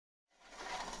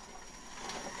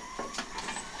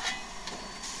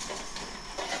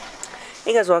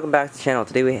Hey guys, welcome back to the channel.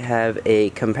 Today we have a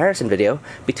comparison video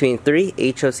between three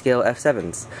HO scale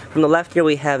F7s. From the left here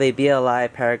we have a BLI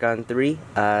Paragon 3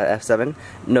 F7.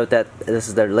 Note that this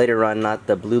is their later run, not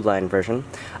the blue line version.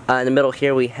 In the middle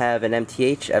here we have an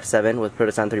MTH F7 with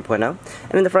Protosound 3.0.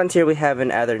 And in the front here we have an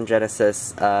Athearn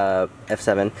Genesis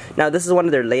F7. Now this is one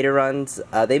of their later runs.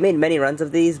 They made many runs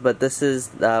of these, but this is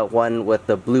one with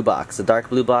the blue box, the dark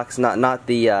blue box, not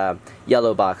the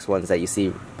yellow box ones that you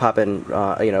see popping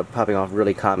off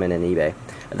really common in eBay.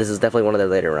 This is definitely one of their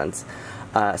later runs.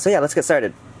 So yeah, let's get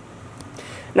started.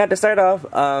 Now to start off,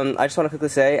 I just want to quickly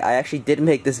say I actually did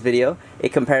make this video, a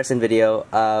comparison video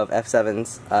of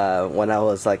F7s when I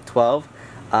was like 12.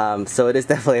 So it is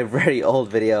definitely a very old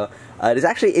video.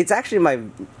 It's actually my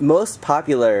most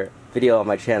popular video on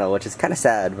my channel, which is kind of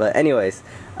sad. But anyways,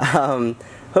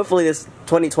 hopefully this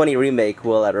 2020 remake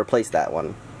will replace that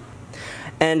one.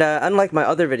 And unlike my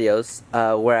other videos,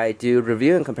 where I do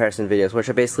review and comparison videos, which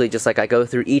are basically just like I go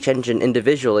through each engine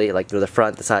individually, like through the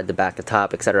front, the side, the back, the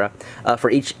top, etc. For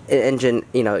each engine,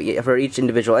 for each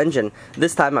individual engine,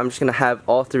 this time I'm just going to have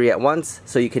all three at once,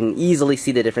 so you can easily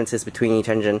see the differences between each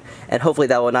engine, and hopefully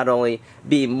that will not only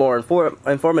be more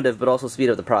informative, but also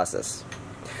speed up the process.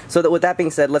 So with that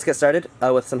being said, let's get started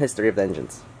with some history of the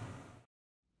engines.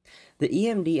 The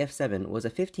EMD F7 was a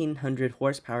 1500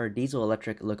 horsepower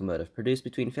diesel-electric locomotive produced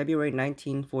between February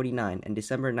 1949 and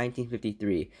December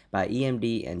 1953 by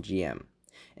EMD and GM.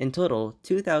 In total,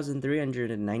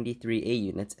 2,393 A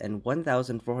units and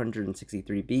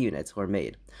 1,463 B units were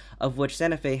made, of which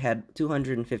Santa Fe had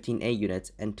 215 A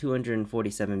units and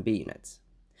 247 B units.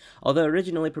 Although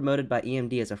originally promoted by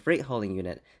EMD as a freight hauling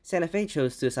unit, Santa Fe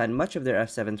chose to assign much of their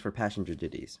F7s for passenger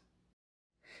duties.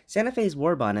 Santa Fe's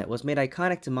war bonnet was made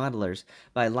iconic to modelers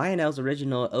by Lionel's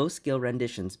original O-scale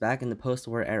renditions back in the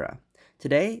post-war era.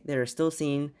 Today, they are still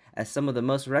seen as some of the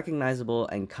most recognizable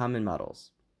and common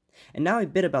models. And now a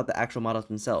bit about the actual models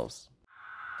themselves.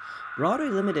 Broadway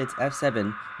Limited's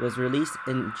F7 was released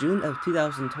in June of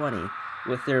 2020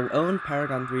 with their own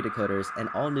Paragon 3 decoders and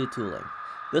all new tooling.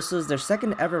 This was their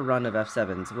second ever run of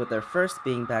F7s, with their first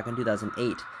being back in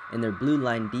 2008 in their Blue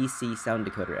Line DC sound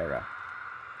decoder era.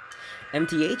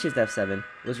 MTH's F7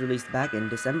 was released back in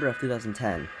December of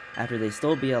 2010 after they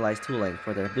stole BLI's tooling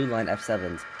for their Blue Line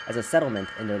F7s as a settlement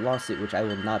in their lawsuit, which I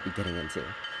will not be getting into.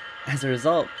 As a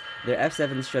result, their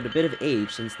F7s showed a bit of age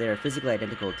since they are physically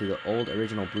identical to the old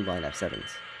original Blue Line F7s.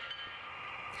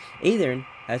 Athearn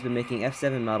has been making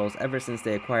F7 models ever since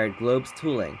they acquired Globe's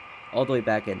tooling all the way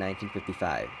back in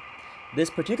 1955. This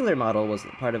particular model was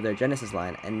part of their Genesis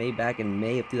line and made back in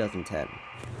May of 2010.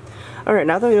 Alright,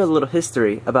 now that we know a little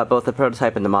history about both the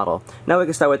prototype and the model, now we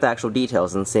can start with the actual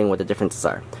details and seeing what the differences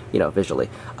are, visually.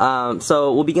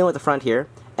 So we'll begin with the front here,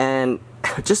 and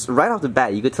just right off the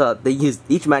bat, you could tell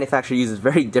each manufacturer uses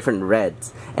very different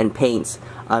reds and paints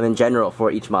in general for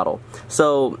each model.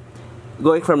 So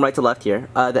going from right to left here,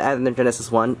 the Athearn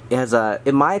Genesis one, it has,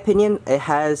 in my opinion, it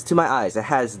has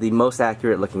the most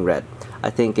accurate looking red.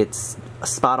 I think it's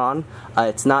spot on.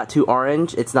 It's not too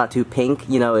orange, it's not too pink,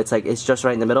 it's just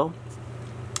right in the middle.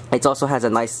 It also has a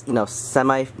nice,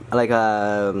 semi,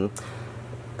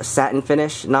 satin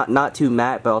finish, not too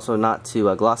matte, but also not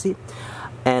too glossy.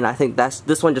 And I think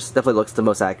this one just definitely looks the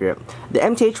most accurate. The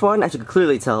MTH one, as you can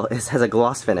clearly tell, has a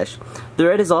gloss finish. The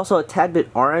red is also a tad bit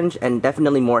orange and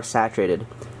definitely more saturated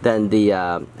than the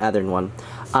Athearn one.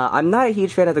 I'm not a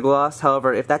huge fan of the gloss,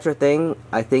 however, if that's your thing,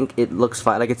 I think it looks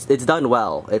fine. Like, it's done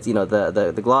well. It's,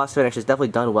 the gloss finish is definitely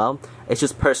done well. It's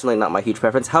just personally not my huge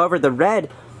preference. However, the red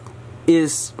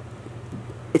is,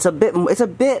 it's a bit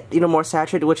more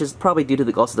saturated, which is probably due to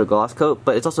the gloss coat,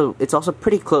 but it's also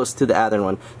pretty close to the Athearn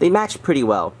one. They match pretty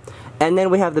well. And then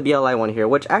we have the BLI one here,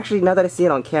 which actually, now that I see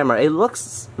it on camera, it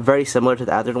looks very similar to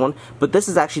the Athearn one, but this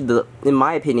is actually, in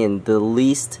my opinion, the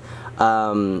least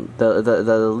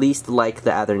the least like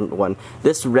the Athearn one.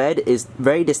 This red is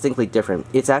very distinctly different.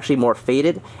 It's actually more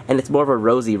faded, and it's more of a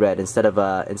rosy red instead of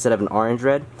an orange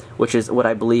red, which is what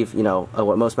I believe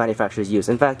what most manufacturers use.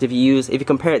 In fact, if you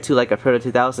compare it to like a Proto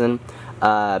 2000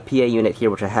 PA unit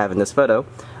here, which I have in this photo,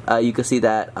 you can see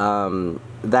that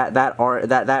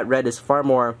that red is far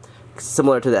more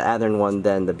similar to the Athearn one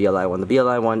than the BLI one. The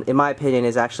BLI one, in my opinion,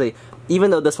 is actually,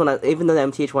 even though the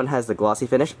MTH one has the glossy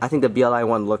finish, I think the BLI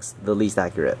one looks the least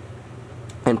accurate.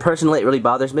 And personally, it really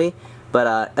bothers me.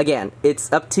 But again,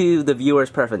 it's up to the viewer's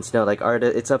preference.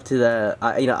 It's up to the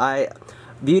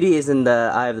beauty is in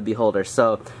the eye of the beholder.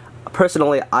 So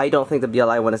personally, I don't think the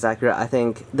BLI one is accurate. I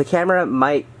think the camera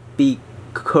might be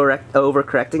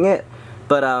overcorrecting it,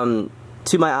 but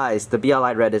to my eyes, the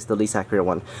BLI red is the least accurate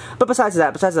one. But besides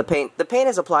that, besides the paint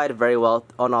is applied very well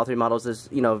on all three models. There's,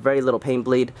 you know, very little paint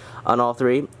bleed on all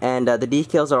three, and the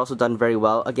decals are also done very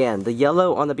well. Again, the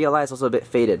yellow on the BLI is also a bit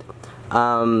faded.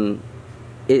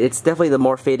 It's definitely the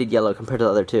more faded yellow compared to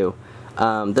the other two.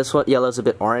 This one yellow is a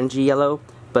bit orangey yellow,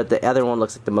 but the other one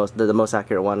looks like the most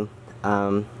accurate one.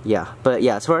 Yeah, but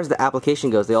yeah, as far as the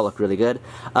application goes, they all look really good.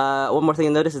 One more thing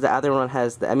to notice is the other one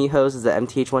has the MU hoses, the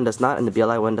MTH one does not, and the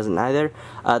BLI one doesn't either.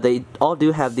 They all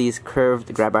do have these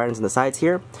curved grab irons on the sides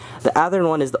here. The Athearn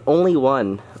one is the only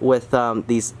one with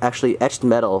these actually etched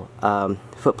metal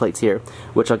foot plates here,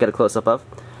 which I'll get a close-up of.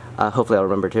 Hopefully I'll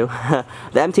remember to.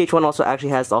 The MTH one also actually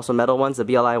has metal ones. The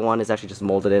BLI one is actually just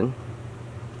molded in.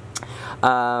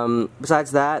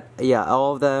 Besides that, yeah,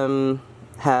 all of them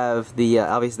have the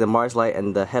obviously the Mars light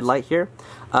and the headlight here.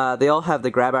 They all have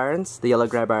the grab irons, the yellow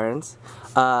grab irons.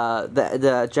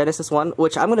 The Genesis one,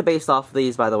 which I'm going to base off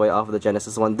these, by the way, off of the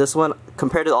Genesis one. This one,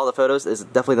 compared to all the photos, is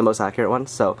definitely the most accurate one,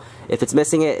 so if it's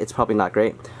missing it, it's probably not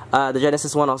great. The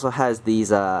Genesis one also has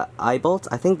these eye bolts.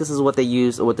 I think this is what they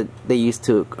use, they used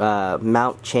to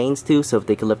mount chains to, so if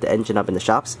they could lift the engine up in the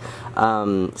shops.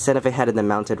 Santa Fe had them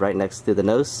mounted right next to the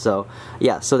nose, so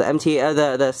yeah, so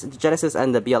the Genesis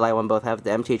and the BLI one both have, the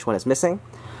MTH one is missing.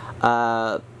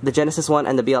 The Genesis one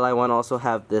and the BLI one also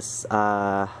have this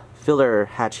filler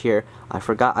hatch here. I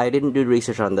forgot, I didn't do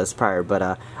research on this prior, but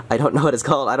I don't know what it's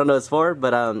called. I don't know what it's for,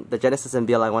 but the Genesis and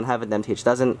BLI one have it, the MTH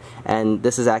doesn't, and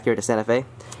this is accurate to Santa Fe.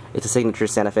 It's a signature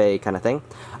Santa Fe kind of thing.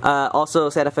 Also,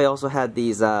 Santa Fe also had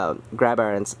these grab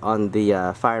irons on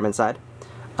the fireman side.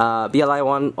 BLI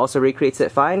one also recreates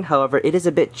it fine, however, it is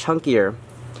a bit chunkier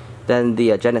than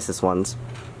the Genesis ones.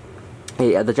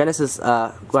 Yeah, the Genesis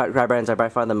grab irons are by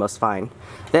far the most fine.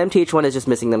 The MTH one is just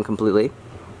missing them completely.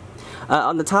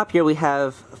 On the top here we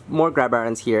have more grab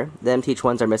irons here. The MTH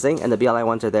ones are missing and the BLI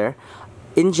ones are there.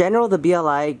 In general, the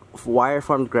BLI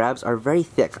wire-formed grabs are very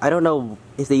thick. I don't know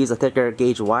if they use a thicker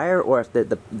gauge wire or if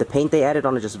the paint they added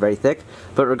on is just very thick,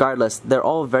 but regardless, they're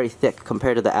all very thick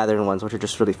compared to the Athearn ones, which are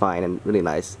just really fine and really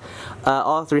nice.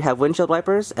 All three have windshield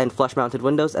wipers and flush-mounted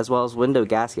windows, as well as window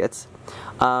gaskets.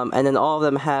 And then all of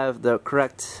them have the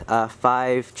correct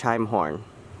 5 chime horn.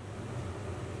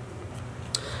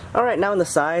 Alright, now on the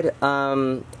side,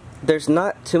 there's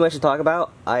not too much to talk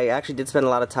about. I actually did spend a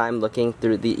lot of time looking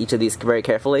through each of these very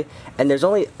carefully, and there's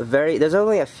only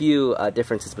a few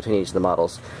differences between each of the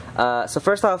models. So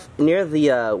first off, near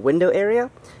the window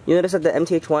area, you notice that the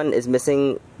MTH one is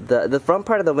missing the front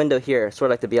part of the window here,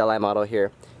 sort of like the BLI model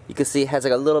here. You can see it has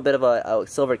like a little bit of a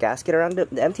silver gasket around it.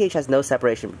 The MTH has no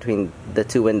separation between the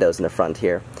two windows in the front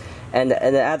here. And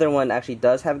the other one actually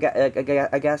does have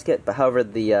a gasket, but however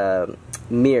the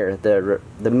mirror,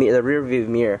 the rear view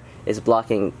mirror is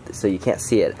blocking, so you can't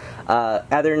see it.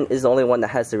 Athearn is the only one that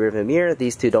has the rear view mirror.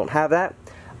 These two don't have that.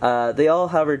 They all,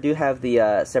 however, do have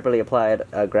the separately applied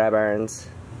grab irons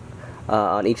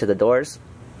on each of the doors,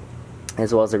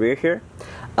 as well as the rear here.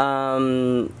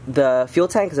 The fuel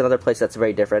tank is another place that's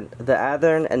very different. The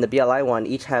Athearn and the BLI one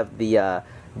each have the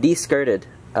de-skirted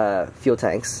fuel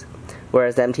tanks,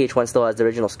 whereas the MTH one still has the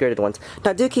original skirted ones.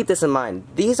 Now, do keep this in mind.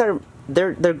 These are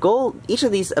their goal. Each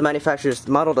of these manufacturers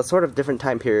modeled a sort of different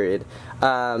time period.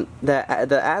 The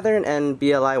Athearn and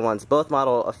BLI ones both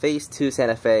model a Phase 2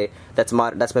 Santa Fe that's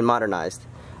been modernized.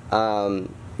 You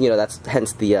know, that's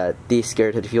hence the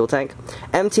de-skirted fuel tank.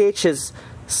 MTH is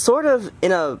sort of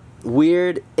in a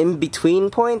weird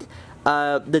in-between point.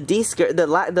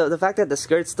 The fact that the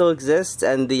skirt still exists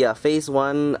and the Phase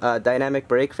 1 dynamic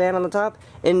brake fan on the top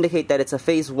indicate that it's a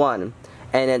Phase 1,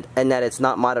 and that it's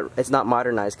not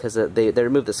modernized because they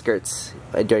removed the skirts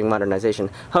during modernization.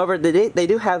 However, they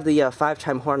do have the 5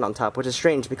 chime horn on top, which is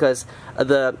strange because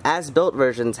the as-built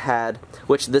versions had,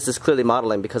 which this is clearly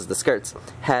modeling because of the skirts,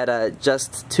 had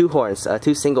just 2 horns,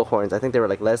 2 single horns. I think they were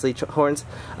like Leslie horns.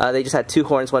 They just had 2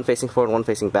 horns, one facing forward, one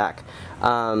facing back.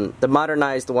 The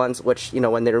modernized ones, which, you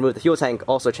know, when they removed the fuel tank,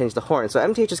 also changed the horn. So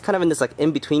MTH is kind of in this like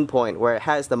in-between point where it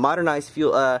has the modernized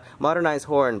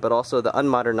horn, but also the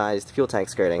unmodernized fuel tank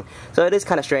skirting. So it is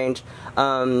kind of strange.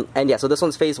 And yeah, so this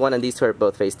one's Phase 1 and these two are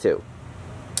both Phase 2.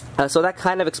 So that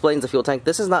kind of explains the fuel tank.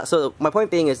 This is not, so my point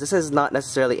being is this is not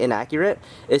necessarily inaccurate.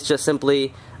 It's just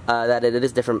simply that it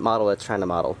is a different model it's trying to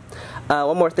model.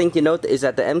 One more thing to note is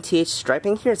that the MTH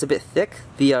striping here is a bit thick.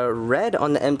 The red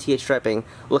on the MTH striping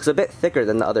looks a bit thicker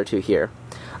than the other two here.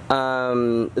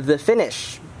 The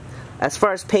finish, as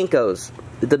far as paint goes,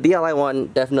 the BLI one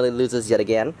definitely loses yet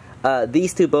again.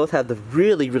 These two both have the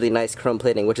really, really nice chrome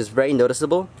plating, which is very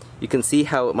noticeable. You can see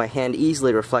how my hand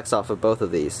easily reflects off of both of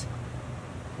these.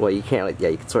 Well, you can't, like, yeah,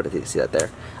 you can sort of see that there.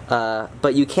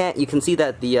 But you can see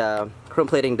that the chrome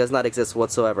plating does not exist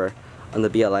whatsoever on the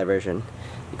BLI version.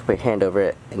 You can put your hand over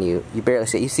it, and you barely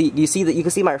see it. You see that you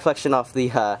can see my reflection off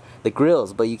the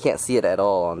grills, but you can't see it at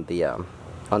all on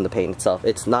the paint itself.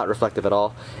 It's not reflective at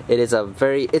all.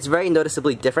 It's very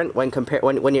noticeably different when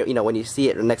when you see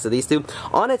it next to these two.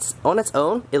 On its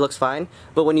own, it looks fine,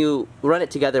 but when you run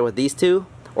it together with these two,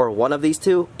 or one of these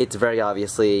two, it's very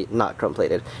obviously not chrome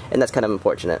plated, and that's kind of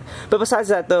unfortunate. But besides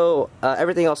that though,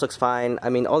 everything else looks fine. I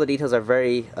mean, all the details are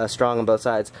very strong on both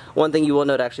sides. One thing you will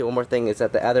note, actually, one more thing, is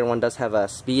that the Athearn one does have a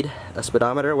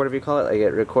speedometer, whatever you call it. Like,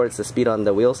 it records the speed on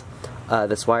the wheels.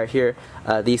 This wire here,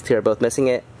 these two are both missing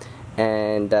it,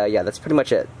 and yeah, that's pretty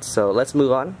much it. So let's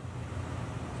move on.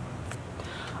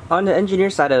 On the engineer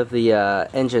side of the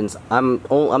engines, I'm not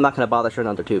going to bother showing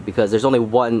other two because there's only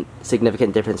one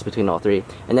significant difference between all three,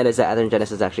 and that is that Athearn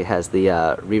Genesis actually has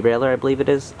the re-railer, I believe it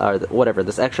is, or whatever,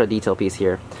 this extra detail piece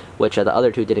here, which the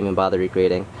other two didn't even bother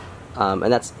recreating, and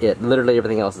that's it. Literally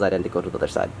everything else is identical to the other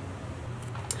side.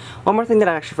 One more thing that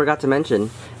I actually forgot to mention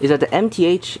is that the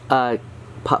MTH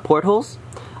portholes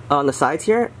on the sides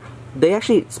here, they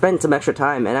actually spent some extra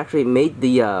time and actually made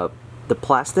the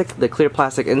clear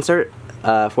plastic insert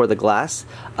for the glass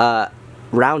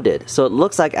rounded, so it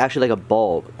looks like actually like a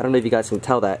bulb. I don't know if you guys can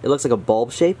tell that. It looks like a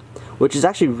bulb shape, which is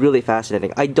actually really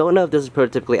fascinating. I don't know if this is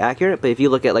prototypically accurate, but if you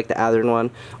look at like the Athearn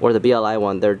one or the BLI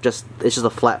one, it's just a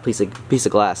flat piece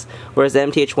of glass, whereas the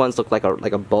MTH ones look like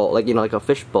a bowl, like, you know, like a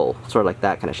fish bowl, sort of like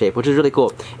that kind of shape, which is really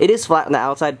cool. It is flat on the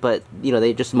outside, but you know,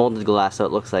 they just molded the glass so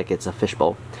it looks like it's a fish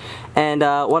bowl. And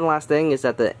one last thing is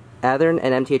that the Athearn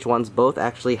and MTH ones both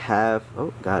actually have,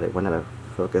 oh god, it went out of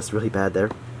focus really bad there.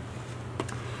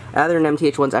 Athearn and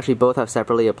MTH ones actually both have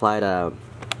separately applied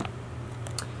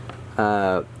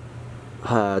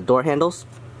door handles,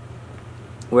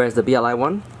 whereas the BLI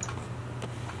one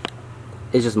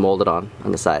is just molded on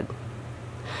the side.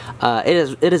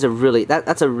 It is a really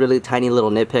that's a really tiny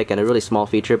little nitpick and a really small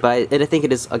feature, but I think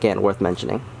it is, again, worth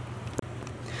mentioning.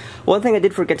 One thing I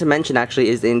did forget to mention actually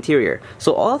is the interior.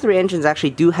 So all three engines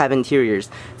actually do have interiors.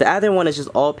 The Athearn one is just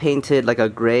all painted like a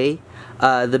gray.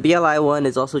 The BLI one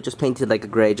is also just painted like a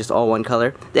gray, just all one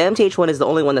color. The MTH one is the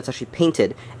only one that's actually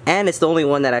painted, and it's the only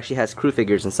one that actually has crew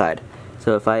figures inside.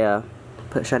 So if I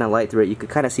shine a light through it, you could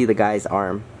kind of see the guy's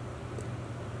arm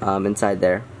inside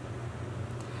there.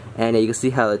 And you can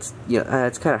see how it's, you know,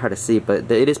 it's kind of hard to see, but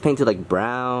it is painted like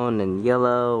brown and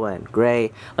yellow and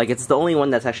gray. Like, it's the only one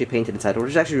that's actually painted inside, which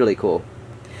is actually really cool.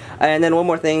 And then one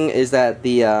more thing is that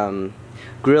the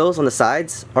grills on the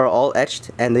sides are all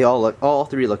etched, and they all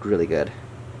three look really good.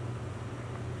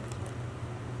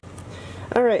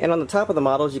 Alright, and on the top of the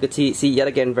models, you could see yet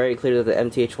again very clearly that the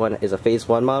MTH one is a Phase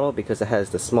 1 model because it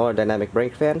has the smaller dynamic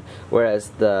brake fan,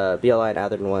 whereas the BLI and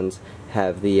Athearn ones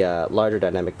have the larger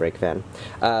dynamic brake fan.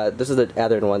 This is the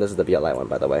Athearn one, this is the BLI one,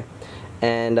 by the way.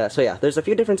 And so yeah, there's a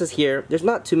few differences here. There's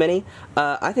not too many.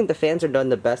 I think the fans are done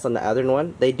the best on the Athearn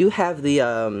one. They do have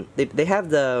the they have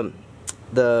the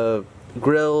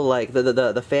grill, like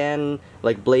the fan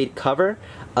like blade cover.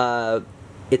 I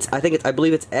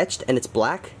believe it's etched and it's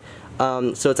black.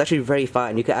 So it's actually very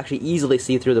fine. You can actually easily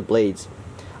see through the blades.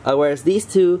 Whereas these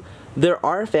two, there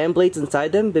are fan blades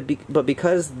inside them, but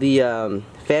because the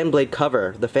fan blade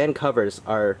cover, the fan covers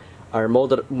are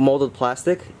molded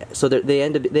plastic, so they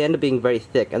end up being very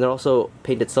thick, and they're also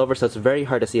painted silver, so it's very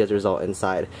hard to see as a result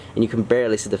inside, and you can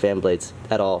barely see the fan blades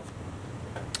at all.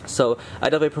 So I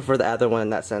definitely prefer the Athearn one in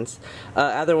that sense.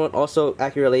 Athearn one also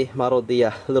accurately modeled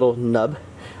the little nub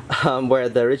where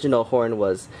the original horn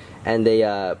was, and they,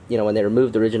 you know, when they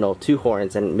removed the original two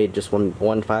horns and made just one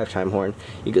 5-chime horn,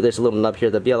 there's a little nub here.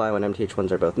 The BLI one and MTH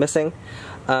ones are both missing.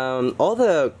 All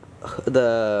the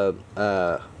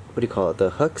what do you call it?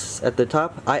 The hooks at the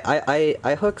top,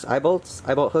 eye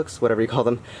bolt hooks, whatever you call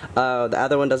them. The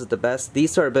other one does it the best.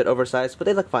 These are a bit oversized, but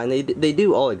they look fine. They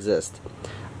do all exist.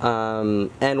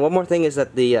 And one more thing is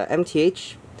that the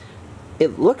MTH,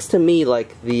 it looks to me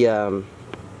like the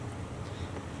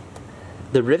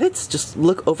rivets just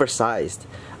look oversized.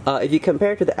 If you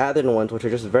compare it to the Athearn ones, which are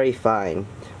just very fine,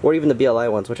 or even the BLI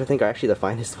ones, which I think are actually the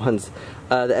finest ones,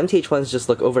 the MTH ones just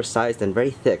look oversized and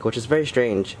very thick, which is very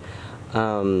strange.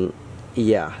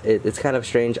 Yeah, it's kind of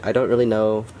strange. I don't really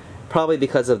know. Probably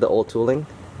because of the old tooling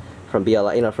from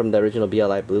BLI, you know, from the original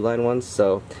BLI Blue Line ones.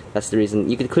 So that's the reason.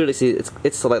 You can clearly see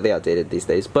it's slightly outdated these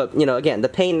days. But you know, again, the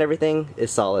paint and everything is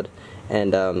solid,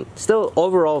 and still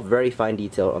overall very fine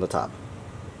detail on the top.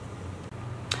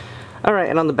 Alright,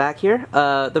 and on the back here,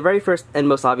 the very first and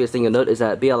most obvious thing you'll note is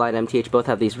that BLI and MTH both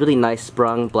have these really nice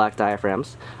sprung black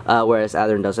diaphragms, whereas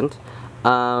Athearn doesn't.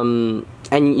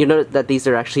 And you notice that these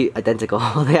are actually identical.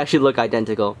 They actually look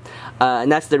identical,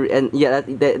 and that's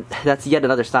that's yet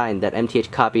another sign that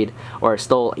MTH copied or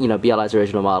stole, you know, BLI's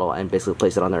original model and basically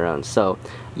placed it on their own. So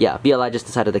yeah, BLI just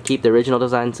decided to keep the original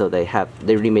design, so they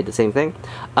remade the same thing.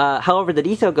 However, the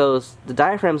detail goes, the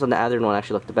diaphragms on the Athearn one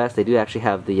actually look the best. They do actually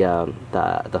have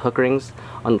the hook rings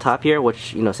on the top here,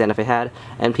 which, you know, Santa Fe had.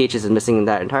 MTH is missing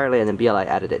that entirely, and then BLI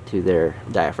added it to their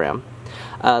diaphragm.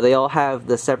 They all have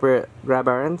the separate grab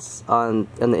irons on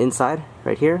the inside,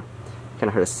 right here. Kind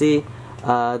of hard to see.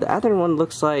 The Athearn one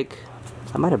looks like,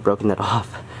 I might have broken that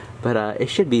off, but it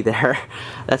should be there.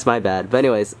 That's my bad. But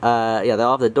anyways, yeah, they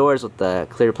all have the doors with the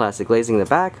clear plastic glazing in the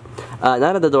back.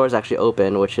 None of the doors actually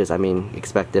open, which is, I mean,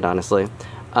 expected, honestly.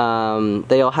 They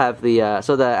all have the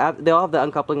they all have the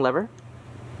uncoupling lever.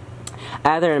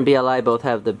 Athearn and BLI both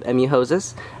have the MU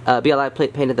hoses. BLI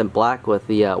painted them black with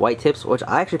the white tips, which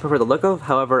I actually prefer the look of.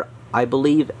 However, I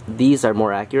believe these are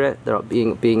more accurate, they're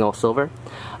being all silver.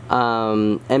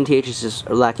 MTH is just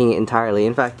lacking it entirely.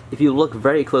 In fact, if you look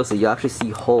very closely, you'll actually see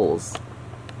holes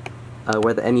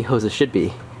where the MU hoses should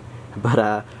be.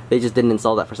 But they just didn't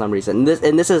install that for some reason.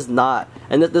 And this is not,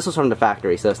 and this was from the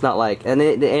factory, so it's not like, and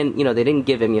you know, they didn't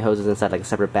give MU hoses inside like a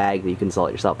separate bag that you can install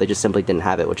it yourself. They just simply didn't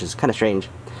have it, which is kind of strange.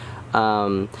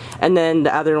 And then the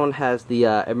Athearn one has the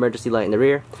emergency light in the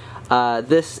rear.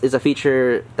 This is a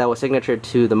feature that was signature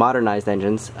to the modernized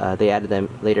engines. They added them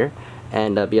later,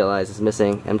 and BLI's is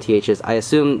missing. MTH's, I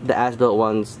assume the as-built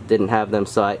ones didn't have them,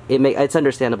 so it's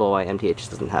understandable why MTH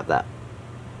doesn't have that.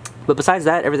 But besides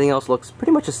that, everything else looks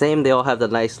pretty much the same. They all have the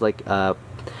nice, like, I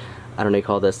don't know what you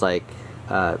call this, like,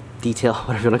 detail,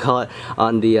 whatever you want to call it,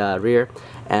 on the rear.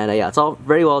 And yeah, it's all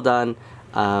very well done.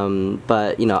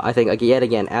 But, you know, I think, yet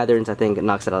again, Athearn's, I think,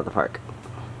 knocks it out of the park.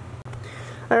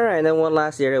 Alright, and then one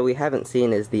last area we haven't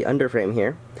seen is the underframe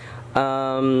here.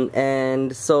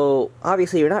 And so,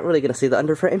 obviously, you're not really going to see the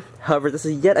underframe. However, this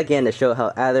is yet again to show how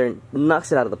Athearn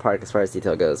knocks it out of the park as far as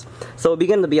detail goes. So we'll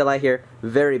begin the BLI here.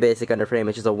 Very basic underframe.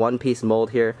 It's just a one-piece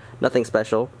mold here. Nothing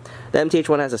special. The MTH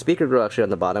one has a speaker grill actually on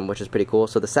the bottom, which is pretty cool.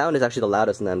 So the sound is actually the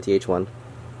loudest in the MTH one.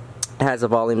 It has a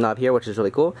volume knob here, which is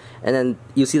really cool. And then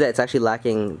you see that it's actually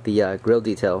lacking the grill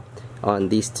detail on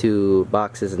these two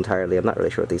boxes entirely. I'm not really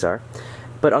sure what these are.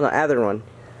 But on the Athearn one,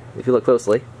 if you look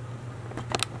closely,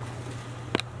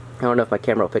 I don't know if my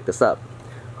camera will pick this up.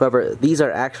 However, these are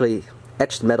actually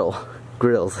etched metal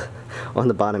grills on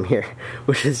the bottom here,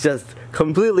 which is just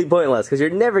completely pointless because you're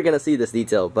never going to see this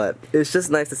detail, but it's just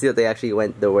nice to see that they actually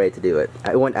went their way to do it.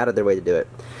 I went out of their way to do it.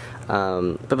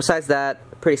 But besides that,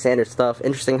 pretty standard stuff.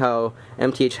 Interesting how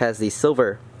MTH has these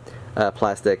silver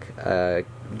plastic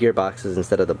gearboxes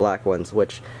instead of the black ones,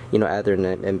 which, you know,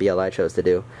 Athearn and BLI chose to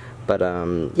do. But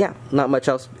yeah, not much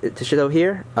else to show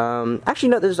here. Actually,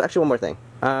 no, there's actually one more thing.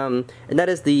 And that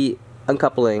is the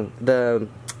uncoupling, the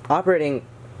operating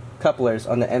couplers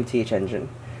on the MTH engine.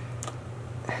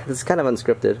 This is kind of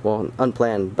unscripted, well,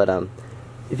 unplanned, but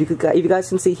if you guys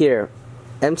can see here,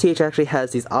 MTH actually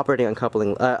has these operating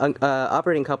couplers. And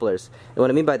what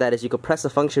I mean by that is you could press a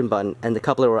function button and the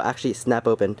coupler will actually snap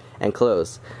open and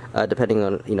close, depending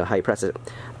on, you know, how you press it.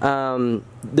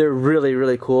 They're really,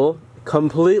 really cool.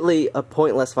 Completely a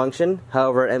pointless function.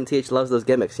 However, MTH loves those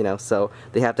gimmicks, you know, so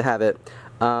they have to have it.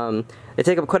 They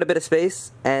take up quite a bit of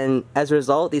space, and as a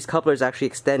result, these couplers actually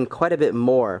extend quite a bit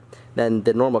more than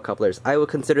the normal couplers. I would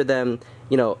consider them,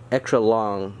 you know, extra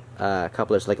long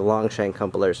couplers, like long shank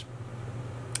couplers.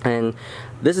 And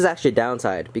this is actually a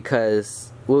downside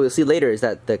because what we'll see later is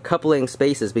that the coupling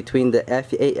spaces between the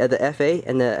FA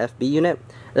and the FB unit,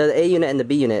 the A unit and the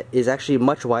B unit, is actually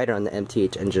much wider on the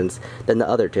MTH engines than the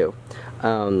other two.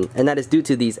 And that is due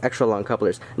to these extra long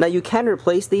couplers. Now you can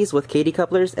replace these with KD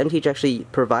couplers. MTH actually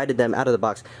provided them out of the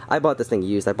box. I bought this thing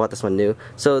used, I bought this one new.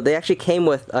 So they actually came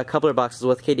with coupler boxes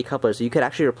with KD couplers, so you could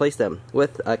actually replace them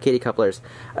with KD couplers,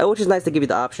 which is nice to give you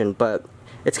the option, but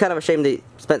it's kind of a shame they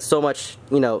spent so much,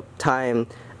 you know, time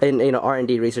in, you know,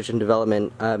 R&D, research and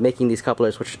development, making these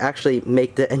couplers, which actually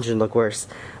make the engine look worse.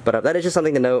 But that is just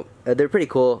something to note. They're pretty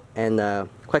cool and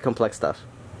quite complex stuff.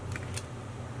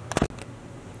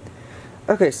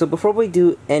 Okay, so before we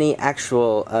do any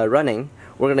actual running,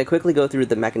 we're going to quickly go through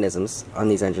the mechanisms on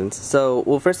these engines. So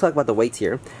we'll first talk about the weights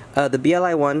here. The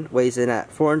BLI one weighs in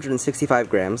at 465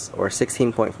 grams, or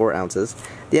 16.4 ounces.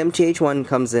 The MTH one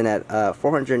comes in at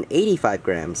 485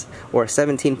 grams, or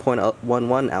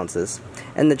 17.11 ounces.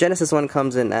 And the Genesis one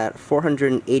comes in at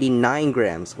 489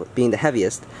 grams, being the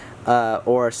heaviest,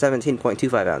 or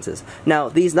 17.25 ounces. Now,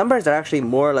 these numbers are actually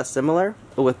more or less similar,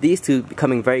 with these two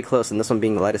coming very close and this one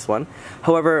being the lightest one.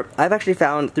 However, I've actually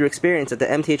found through experience that the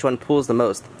MTH one pulls the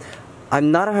most.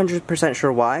 I'm not 100%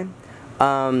 sure why.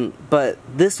 But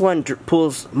this one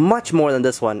pulls much more than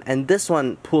this one, and this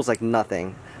one pulls like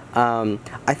nothing.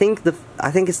 I think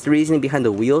it's the reasoning behind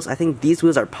the wheels. I think these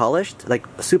wheels are polished, like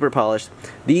super polished.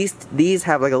 These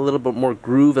have like a little bit more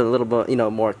groove and a little bit, you know,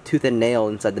 more tooth and nail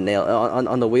inside the nail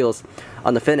on the wheels,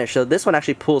 on the finish. So this one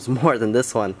actually pulls more than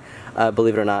this one,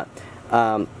 believe it or not.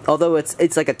 Although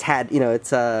it's like a tad, you know,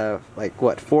 it's like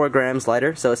what, 4 grams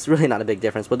lighter, so it's really not a big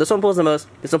difference. But this one pulls the most,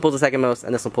 this one pulls the second most,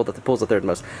 and this one pulls the third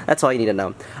most. That's all you need to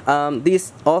know.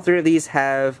 All 3 of these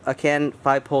have a CAN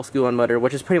 5-pole screw-on motor,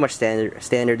 which is pretty much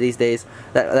standard these days.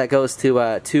 That goes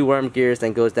to 2 worm gears,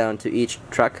 and goes down to each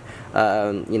truck,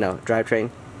 you know, drivetrain.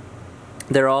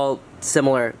 They're all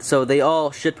similar, so they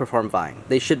all should perform fine.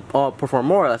 They should all perform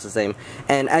more or less the same.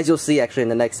 And as you'll see actually in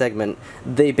the next segment,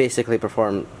 they basically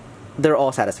perform. They're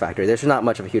all satisfactory. There's not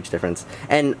much of a huge difference.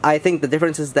 And I think the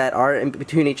differences that are in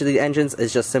between each of these engines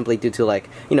is just simply due to, like,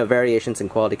 you know, variations in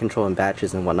quality control and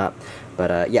batches and whatnot.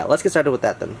 But yeah, let's get started with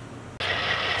that then.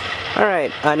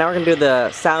 Alright, now we're going to do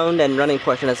the sound and running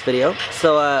portion of this video.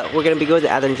 So we're going to be going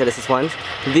with the Athearn Genesis ones.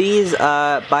 These,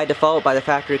 by default, by the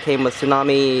factory, came with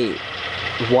Tsunami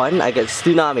 1, I guess,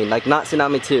 Tsunami, like not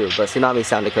Tsunami 2, but Tsunami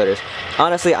sound decoders.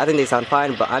 Honestly, I think they sound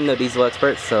fine, but I'm no diesel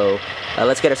expert, so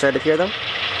let's get it started here though.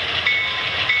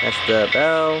 That's the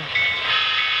bell.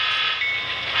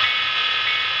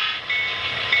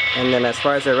 And then as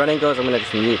far as the running goes, I'm going to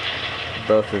just mute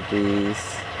both of these.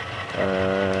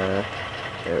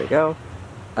 There we go.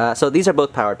 So these are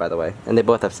both powered, by the way, and they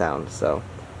both have sound. So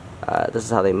this is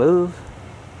how they move.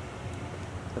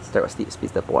 Let's start with speed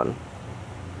step 1.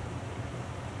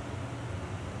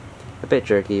 A bit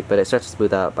jerky, but it starts to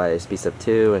smooth out by speed step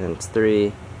 2, and then it's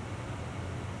 3.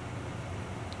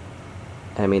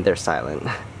 I mean, they're silent.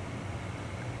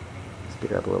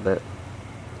 Speed it up a little bit.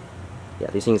 Yeah,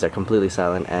 these things are completely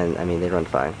silent, and I mean, they run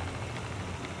fine.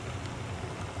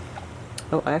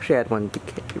 Oh, I actually had one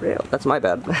derailed. That's my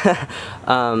bad.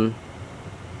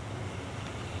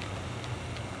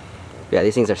 Yeah,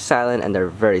 these things are silent, and they're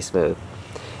very smooth.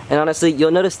 And honestly,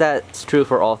 you'll notice that's true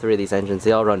for all 3 of these engines.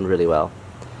 They all run really well.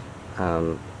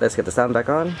 Let's get the sound back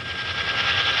on.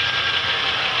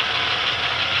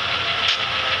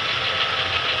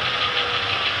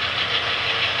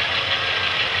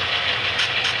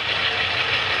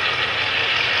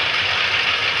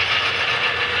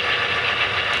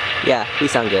 Yeah, we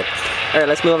sound good. Alright,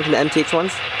 let's move on to the MTH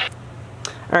ones.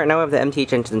 Alright, now we have the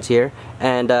MTH engines here,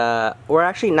 and we're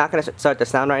actually not going to start the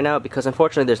sound right now because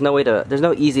unfortunately there's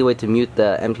no easy way to mute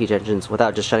the MTH engines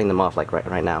without just shutting them off like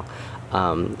right now.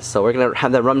 So we're going to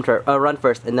have them run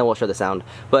first, and then we'll show the sound.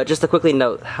 But just to quickly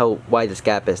note how wide this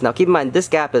gap is. Now keep in mind, this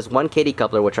gap is 1 KD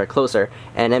coupler, which are closer,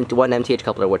 and 1 MTH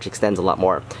coupler, which extends a lot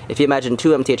more. If you imagine 2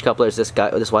 MTH couplers, this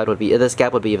gap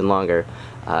would be even longer,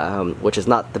 which is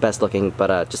not the best looking,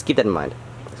 but just keep that in mind.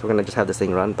 So we're going to just have this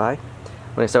thing run by.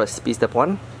 We're going to start with speed step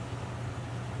 1.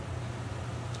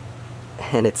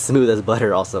 And it's smooth as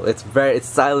butter also. It's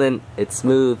silent, it's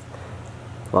smooth.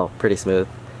 Well, pretty smooth.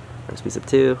 We're going to speed step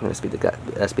 2. I'm going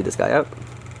to speed this guy up.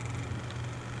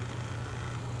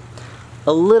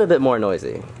 A little bit more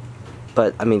noisy,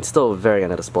 but I mean still very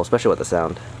unnoticeable, especially with the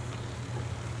sound.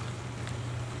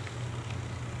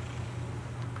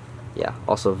 Yeah,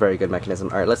 also a very good mechanism.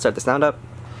 Alright, let's start the sound up.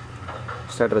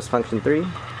 Start up as function 3.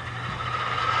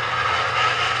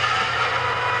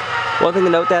 One thing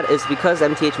to note that is because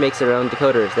MTH makes their own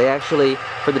decoders, they actually,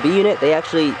 for the B unit, they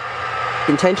actually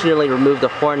intentionally remove the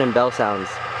horn and bell sounds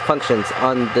functions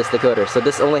on this decoder. So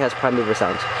this only has prime mover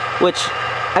sounds, which,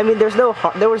 I mean, there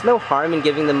was no harm in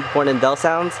giving them horn and bell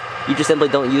sounds. You just simply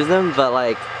don't use them, but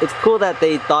like, it's cool that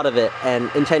they thought of it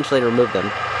and intentionally removed them,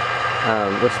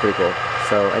 which is pretty cool.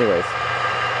 So anyways,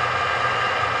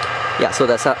 yeah, so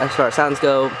that's as far as sounds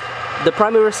go. The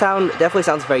prime mover sound definitely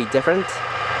sounds very different.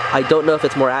 I don't know if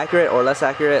it's more accurate or less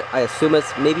accurate. I assume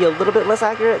it's maybe a little bit less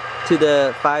accurate to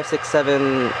the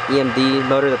 567 EMD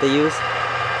motor that they use.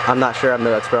 I'm not sure, I'm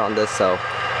no expert on this, so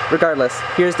regardless,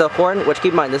 here's the horn, which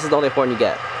keep in mind, this is the only horn you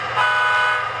get.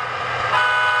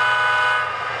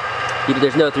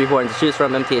 There's no 3 horns to choose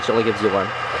from. MTH only gives you 1.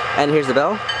 And here's the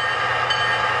bell.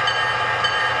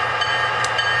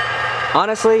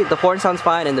 Honestly, the horn sounds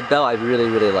fine, and the bell I really,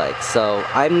 really like. So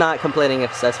I'm not complaining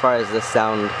as far as this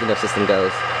sound, system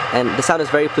goes. And the sound is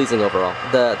very pleasing overall.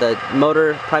 The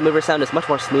motor prime mover sound is much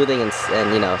more smoothing and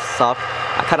soft.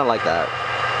 I kind of like that.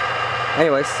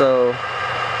 Anyway, so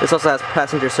this also has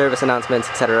passenger service announcements,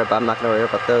 etc. But I'm not going to worry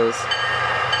about those.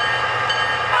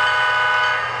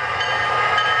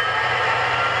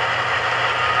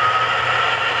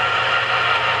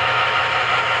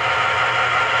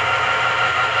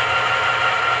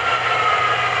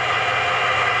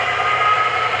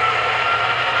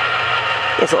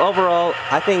 Yeah, so overall,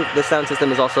 I think the sound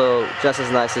system is also just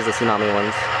as nice as the Tsunami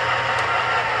ones.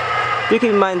 Do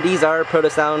keep in mind these are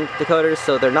Protosound decoders,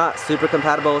 so they're not super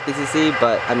compatible with DCC,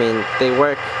 but I mean, they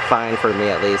work fine for me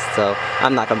at least, so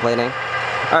I'm not complaining.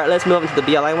 Alright, let's move on to the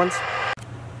BLI ones.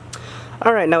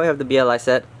 Alright, now we have the BLI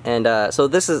set, and so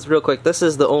this is, real quick, this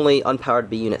is the only unpowered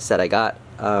B unit set I got.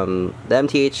 The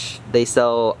MTH, they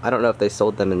sell, I don't know if they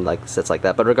sold them in like sets like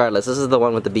that, but regardless, this is the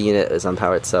one with the B unit is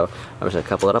unpowered, so I'm just going to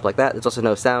couple it up like that. There's also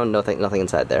no sound, nothing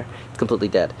inside there. It's completely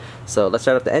dead. So let's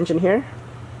start up the engine here.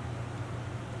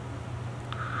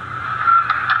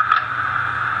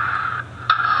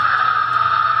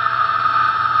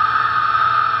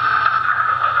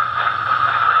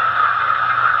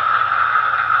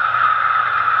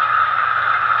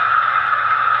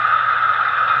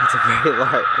 It's a very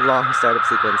long startup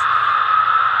sequence.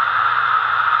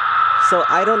 So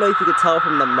I don't know if you could tell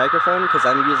from the microphone, because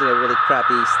I'm using a really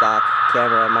crappy stock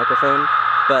camera microphone,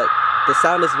 but the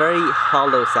sound is very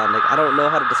hollow sounding. I don't know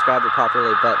how to describe it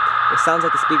properly, but it sounds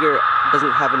like the speaker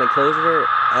doesn't have an enclosure,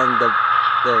 and the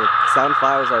sound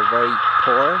files are very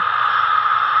poor.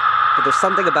 But there's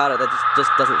something about it that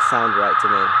just doesn't sound right to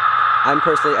me. I'm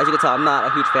personally, as you can tell, I'm not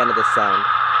a huge fan of this sound.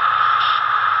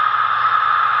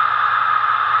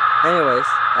 Anyways,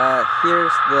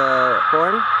 here's the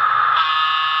horn,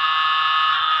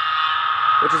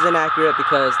 which is inaccurate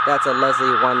because that's a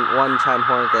Leslie one chime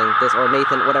horn thing. This, or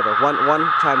Nathan, whatever, one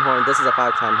chime horn. This is a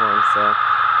 5 chime horn. So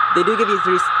they do give you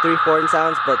three horn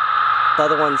sounds, but the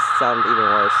other ones sound even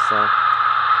worse. So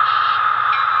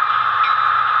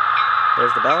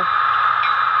there's the bell,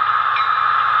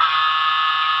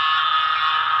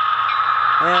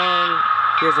 and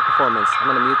here's the performance.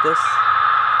 I'm gonna mute this.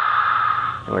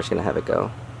 And we're just gonna have it go.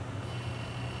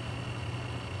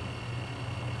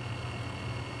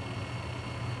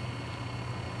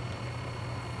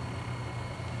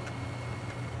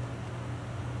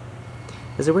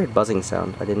 There's a weird buzzing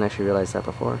sound. I didn't actually realize that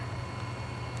before.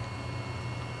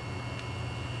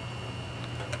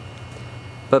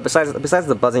 But besides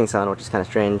the buzzing sound, which is kind of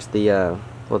strange, the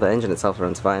engine itself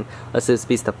runs fine. Let's do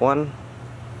speed step 1.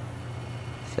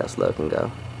 See how slow it can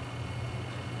go.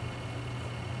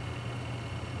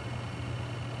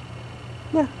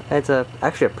 Yeah, it's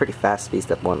actually a pretty fast speed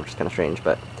step 1, which is kind of strange,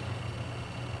 but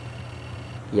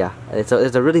yeah, it's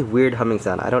a really weird humming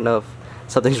sound. I don't know if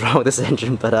something's wrong with this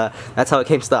engine, but that's how it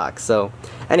came stock. So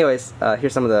anyways,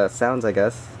 here's some of the sounds, I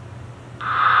guess.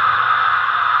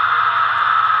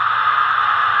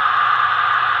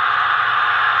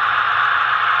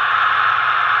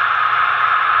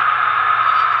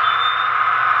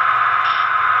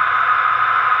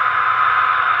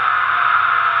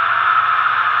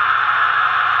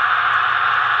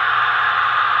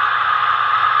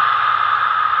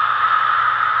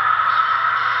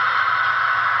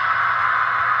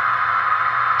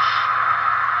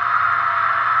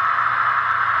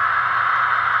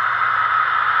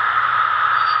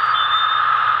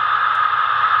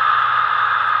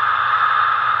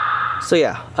 So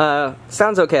yeah,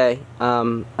 sounds okay.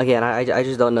 Again, I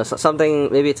just don't know. Something,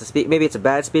 maybe it's a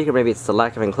bad speaker, maybe it's the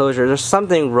lack of enclosure. There's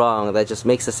something wrong that just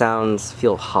makes the sounds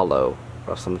feel hollow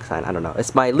of some kind. I don't know.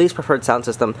 It's my least preferred sound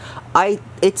system.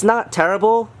 It's not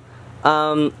terrible.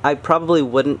 I probably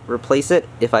wouldn't replace it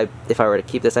if I were to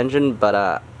keep this engine, but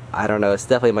I don't know. It's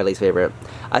definitely my least favorite.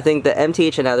 I think the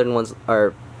MTH and Athearn ones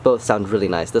both sound really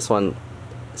nice. This one,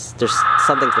 there's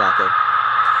something's lacking.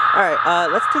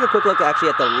 Alright, let's take a quick look actually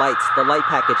at the light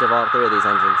package of all 3 of these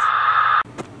engines.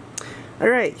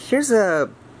 Alright, here's a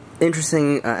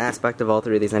interesting aspect of all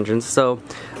 3 of these engines. So,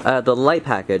 the light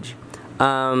package.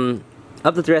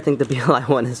 Of the 3, I think the BLI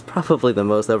one is probably the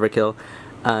most overkill,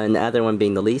 and the Athearn one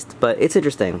being the least, but it's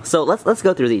interesting. So let's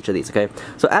go through each of these, okay?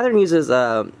 So Athearn uses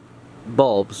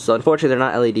bulbs, so unfortunately they're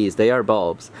not LEDs, they are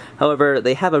bulbs. However,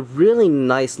 they have a really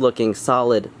nice looking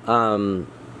solid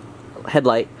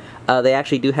headlight. They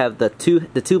actually do have the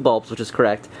two bulbs, which is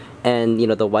correct, and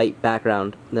the white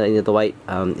background, the white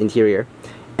interior.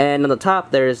 And on the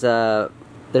top there's a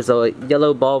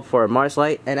yellow bulb for a Mars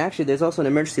light, and actually there's also an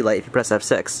emergency light if you press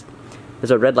F6.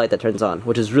 There's a red light that turns on,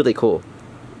 which is really cool.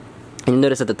 And you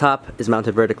notice at the top is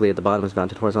mounted vertically, at the bottom is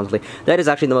mounted horizontally. That is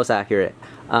actually the most accurate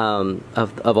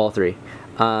of all 3.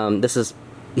 This is,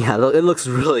 yeah, it looks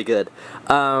really good.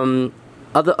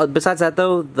 Besides that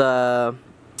though, the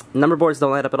number boards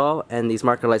don't light up at all, and these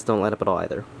marker lights don't light up at all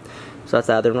either. So that's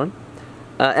the other one.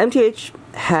 MTH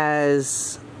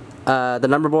has The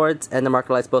number boards and the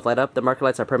marker lights both light up. The marker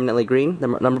lights are permanently green. The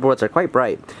number boards are quite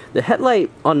bright. The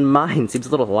headlight on mine seems a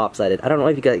little lopsided. I don't know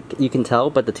if you can tell,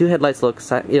 but the two headlights look,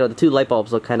 the two light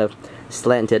bulbs look kind of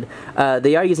slanted.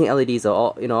 They are using LEDs, though.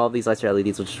 All these lights are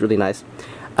LEDs, which is really nice.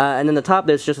 And then the top,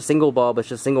 there's just a single bulb. It's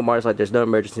just a single Mars light. There's no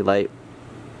emergency light.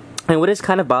 And what is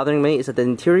kind of bothering me is that the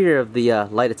interior of the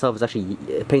light itself is actually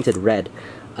painted red.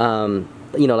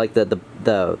 Like the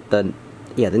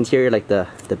interior, like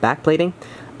the back plating.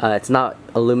 It's not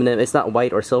aluminum, it's not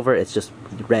white or silver, it's just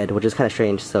red, which is kind of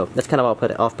strange, so that's kind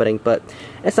of off-putting, but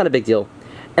it's not a big deal.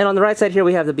 And on the right side here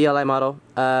we have the BLI model.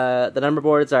 The number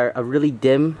boards are really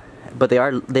dim, but they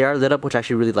are lit up, which I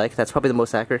actually really like. That's probably the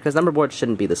most accurate, because number boards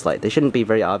shouldn't be this light. They shouldn't be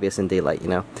very obvious in daylight, you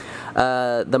know.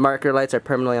 The marker lights are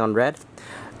permanently on red.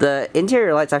 The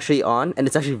interior light's actually on, and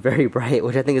it's actually very bright,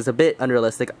 which I think is a bit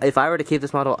unrealistic. If I were to keep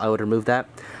this model, I would remove that.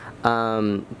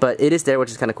 But it is there, which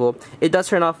is kind of cool. It does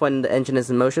turn off when the engine is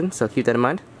in motion, so keep that in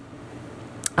mind.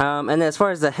 And then as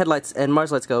far as the headlights and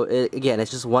Mars lights go, again,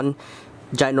 it's just one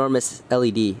ginormous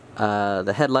LED.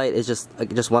 The headlight is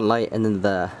just one light, and then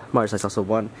the Mars light's also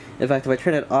one. In fact, if I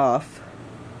turn it off,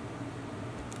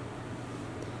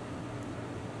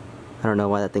 I don't know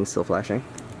why that thing's still flashing.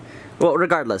 Well,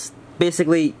 regardless,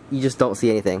 basically you just don't see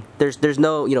anything. There's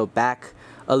no back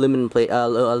aluminum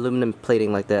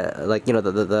plating like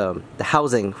the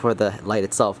housing for the light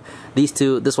itself. These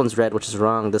two, this one's red, which is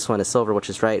wrong. This one is silver, which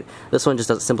is right. This one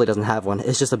just simply doesn't have one.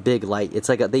 It's just a big light. It's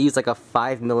like they use like a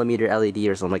 5mm LED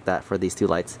or something like that for these two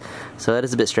lights. So that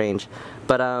is a bit strange.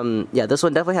 But yeah, this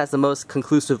one definitely has the most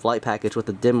conclusive light package with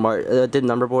the dim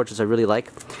number boards, which I really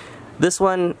like. This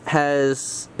one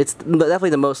it's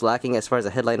definitely the most lacking as far as the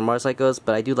headlight and Mars light goes,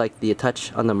 but I do like the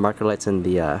touch on the marker lights and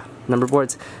the number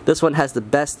boards. This one has the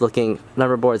best looking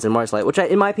number boards and Mars light, which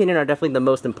in my opinion are definitely the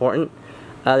most important.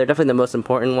 They're definitely the most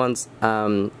important ones.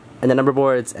 And the number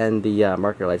boards and the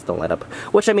marker lights don't light up,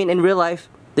 which I mean in real life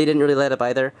they didn't really light up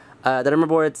either. The number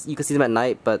boards, you can see them at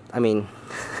night, but I mean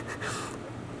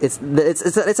it's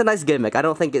a nice gimmick. I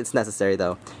don't think it's necessary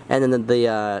though. And then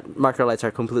the marker lights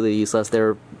are completely useless.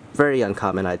 They're very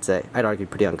uncommon, I'd say. I'd argue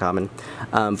pretty uncommon.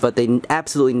 But they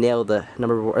absolutely nail the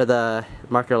the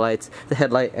marker lights, the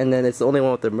headlight, and then it's the only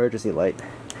one with the emergency light,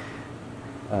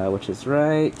 which is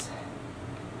right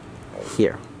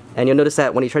here. And you'll notice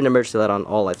that when you turn the emergency light on,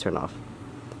 all lights turn off,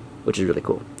 which is really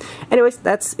cool. Anyways,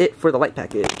 that's it for the light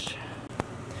package.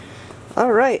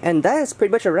 Alright, and that is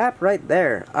pretty much a wrap right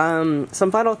there.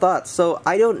 Some final thoughts. So,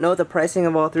 I don't know the pricing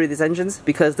of all three of these engines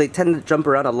because they tend to jump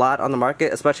around a lot on the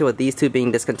market, especially with these two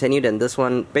being discontinued and this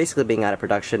one basically being out of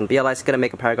production. BLI is going to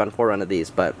make a Paragon 4 run of these,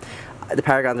 but the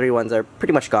Paragon 3 ones are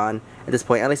pretty much gone at this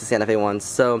point, at least the Santa Fe ones.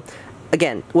 So,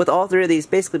 again, with all three of these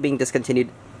basically being discontinued,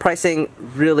 pricing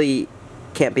really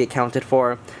can't be accounted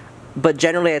for. But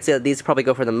generally, I'd say that these probably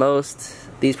go for the most.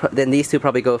 Then these two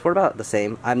probably go for about the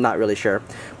same. I'm not really sure.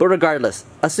 But regardless,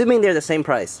 assuming they're the same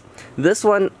price, this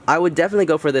one, I would definitely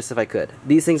go for this if I could.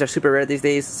 These things are super rare these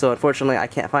days, so unfortunately I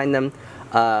can't find them.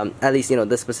 At least,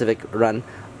 this specific run.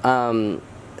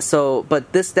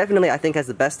 But this definitely, I think, has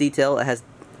the best detail. It has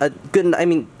a good, I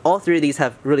mean, all three of these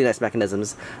have really nice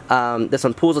mechanisms. This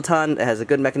one pulls a ton, it has a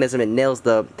good mechanism, it nails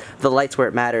the lights where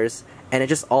it matters, and it's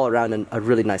just all around a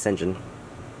really nice engine.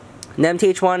 The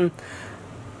MTH one,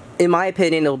 in my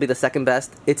opinion, it will be the second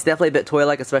best. It's definitely a bit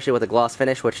toy-like, especially with the gloss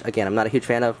finish, which again I'm not a huge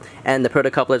fan of, and the proto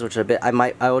couplers, which are a bit. I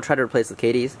will try to replace the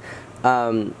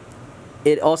KDs.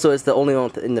 It also is the only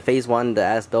one in the phase 1, the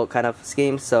as-built kind of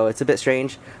scheme, so it's a bit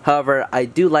strange. However, I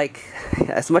do like,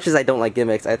 as much as I don't like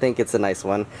gimmicks, I think it's a nice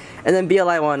one. And then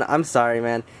BLI one, I'm sorry,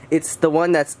 man. It's the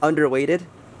one that's underweighted.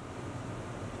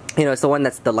 It's the one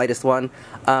that's the lightest one.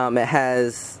 It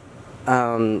has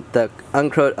the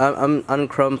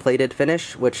unchrome plated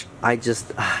finish, which I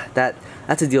just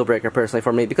that's a deal breaker personally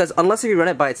for me, because unless if you run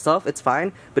it by itself it's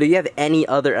fine, but if you have any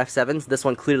other F7s, this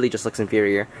one clearly just looks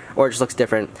inferior or just looks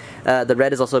different. The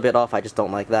red is also a bit off. I just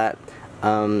don't like that.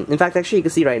 In fact, actually you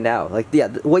can see right now, like, yeah,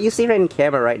 what you see right in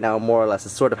camera right now more or less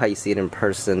is sort of how you see it in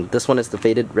person. This one is the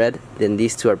faded red, and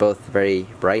these two are both very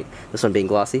bright, this one being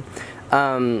glossy.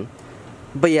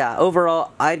 But yeah,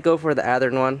 overall I'd go for the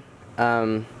Athearn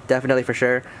one. Definitely, for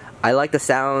sure. I like the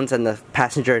sounds and the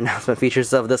passenger announcement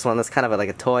features of this one. That's kind of like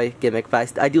a toy gimmick,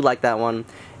 but I do like that one.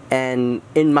 And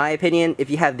in my opinion, if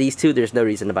you have these two, there's no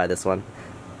reason to buy this one.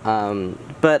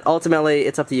 But ultimately,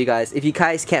 it's up to you guys. If you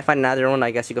guys can't find another one,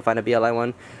 I guess you can find a BLI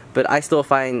one. But I still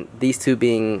find these two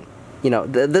being you know,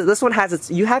 this one has its,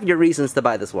 you have your reasons to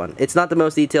buy this one. It's not the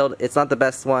most detailed, it's not the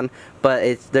best one, but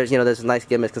there's, you know, there's nice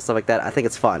gimmicks and stuff like that. I think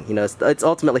it's fun, you know, it's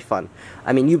ultimately fun.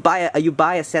 I mean, you buy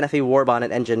a Santa Fe War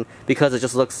Bonnet engine because it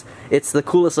just looks, it's the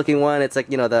coolest looking one. It's like,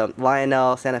 you know, the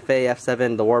Lionel Santa Fe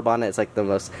F7, the War Bonnet. It's like the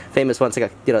most famous one. It's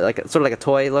like a, you know, like sort of like a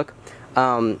toy look.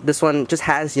 This one just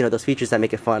has, you know, those features that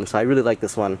make it fun, so I really like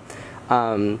this one.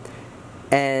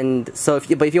 And so if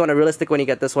you want a realistic one, you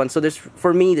get this one. So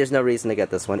for me, there's no reason to get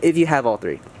this one if you have all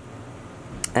three.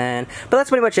 But that's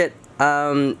pretty much it.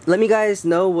 Let me guys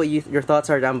know what your thoughts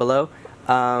are down below.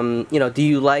 You know, do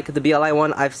you like the BLI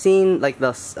one? I've seen like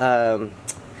the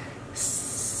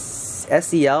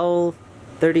SEL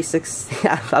 36.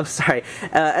 I'm sorry,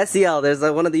 SEL. There's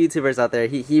one of the YouTubers out there.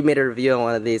 He made a review on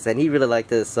one of these, and he really liked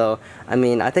this. So I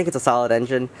mean, I think it's a solid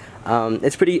engine.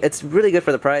 It's really good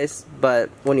for the price. But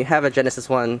when you have a Genesis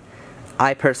one,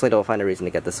 I personally don't find a reason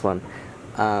to get this one.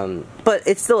 But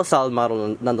it's still a solid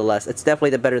model nonetheless. It's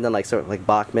definitely better than like sort of like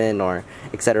Bachmann or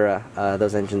etc.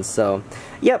 Those engines. So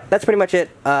yep, that's pretty much it.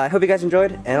 I hope you guys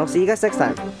enjoyed, and I'll see you guys next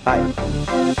time.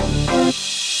 Bye.